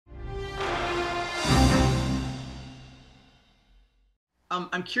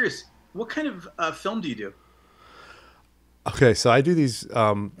I'm curious, what kind of film do you do? Okay, so I do these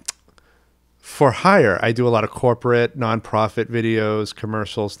for hire. I do a lot of corporate, nonprofit videos,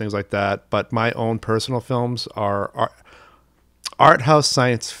 commercials, things like that. But my own personal films are art house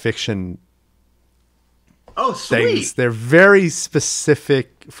science fiction Oh, things. sweet. They're very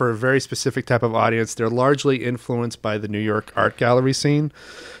specific for a very specific type of audience. They're largely influenced by the New York art gallery scene,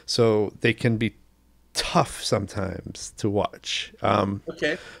 so they can be tough sometimes to watch.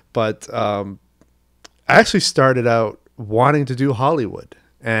 Okay. But I actually started out wanting to do Hollywood,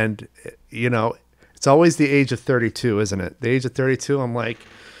 and it's always the age of 32, isn't it? The age of 32, I'm like,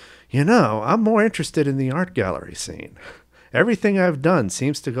 I'm more interested in the art gallery scene. Everything I've done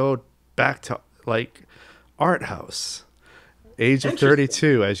seems to go back to like art house. Age of Interesting.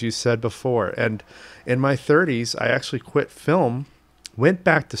 32, as you said before. And in my 30s, I actually quit film, went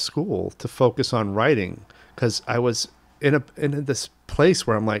back to school to focus on writing because I was in this place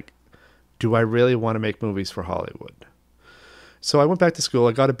where I'm like, do I really want to make movies for Hollywood? So I went back to school.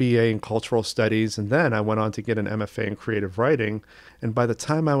 I got a BA in cultural studies, and then I went on to get an MFA in creative writing. And by the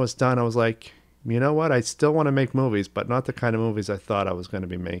time I was done, I was like, you know what? I still want to make movies, but not the kind of movies I thought I was going to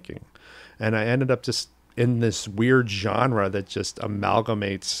be making. And I ended up just in this weird genre that just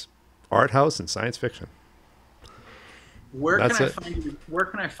amalgamates art house and science fiction. That's it. Where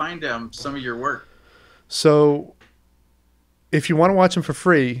can I find some of your work? So if you want to watch them for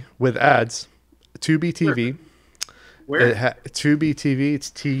free with ads, Tubi Where? TV. Where? Tubi TV. It's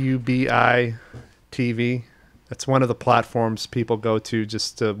TUBI TV. That's one of the platforms people go to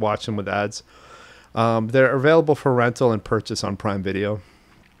just to watch them with ads. They're available for rental and purchase on Prime Video.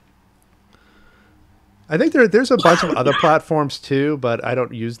 I think there's a bunch of other platforms too, but I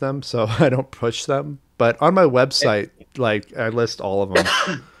don't use them, so I don't push them. But on my website, like I list all of them.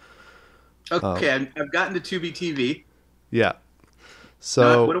 Okay, I've gotten to Tubi TV. Yeah.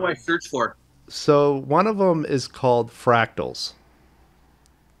 What So do I search for? so one of them is called Fractals.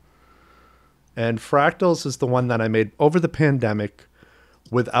 And Fractals is the one that I made over the pandemic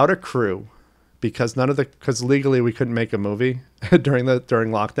without a crew because legally we couldn't make a movie during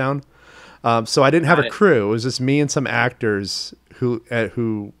lockdown. So I didn't have a Got it. crew. It was just me and some actors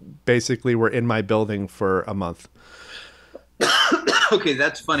who basically were in my building for a month. Okay,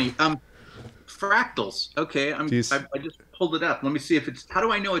 that's funny. Fractals. Okay, These, I just pulled it up. Let me see if it's. How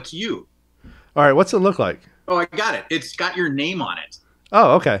do I know it's you? all right, what's it look like? Oh, I got it. It's got your name on it.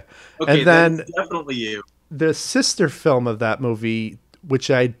 Oh, okay. Okay, And then it's then definitely you. the sister film of that movie,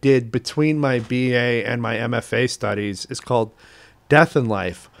 which I did between my BA and my MFA studies, is called Death and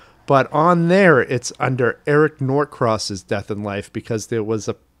Life. But on there, it's under Eric Norcross's Death and Life because there was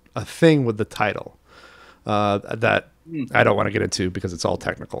a thing with the title that Hmm, I don't want to get into because it's all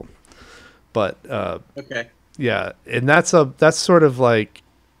technical. But okay. yeah, and that's sort of like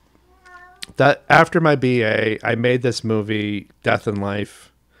that. After my BA, I made this movie, Death and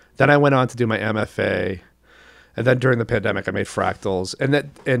Life. Then I went on to do my MFA, and then during the pandemic, I made Fractals, and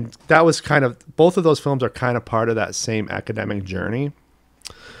that was kind of both of those films are kind of part of that same academic journey.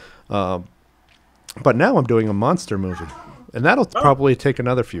 But now I'm doing a monster movie, and that'll Oh, probably take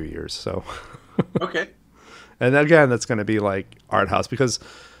another few years. So, okay. and again, that's going to be like art house because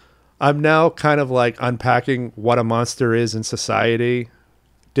I'm now kind of like unpacking what a monster is in society,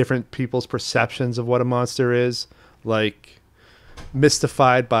 different people's perceptions of what a monster is, like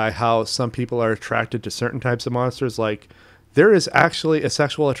mystified by how some people are attracted to certain types of monsters. Like there is actually a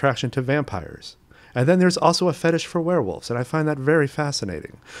sexual attraction to vampires. And then there's also a fetish for werewolves, and I find that very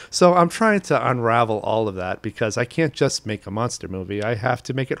fascinating. So I'm trying to unravel all of that because I can't just make a monster movie. I have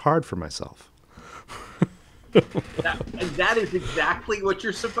to make it hard for myself. That is exactly what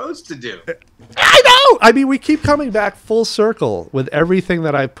you're supposed to do. I know. I mean, we keep coming back full circle with everything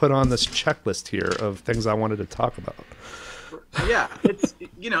that I put on this checklist here of things I wanted to talk about. Yeah, it's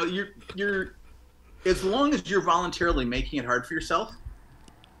you're as long as you're voluntarily making it hard for yourself,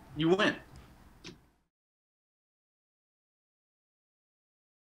 you win.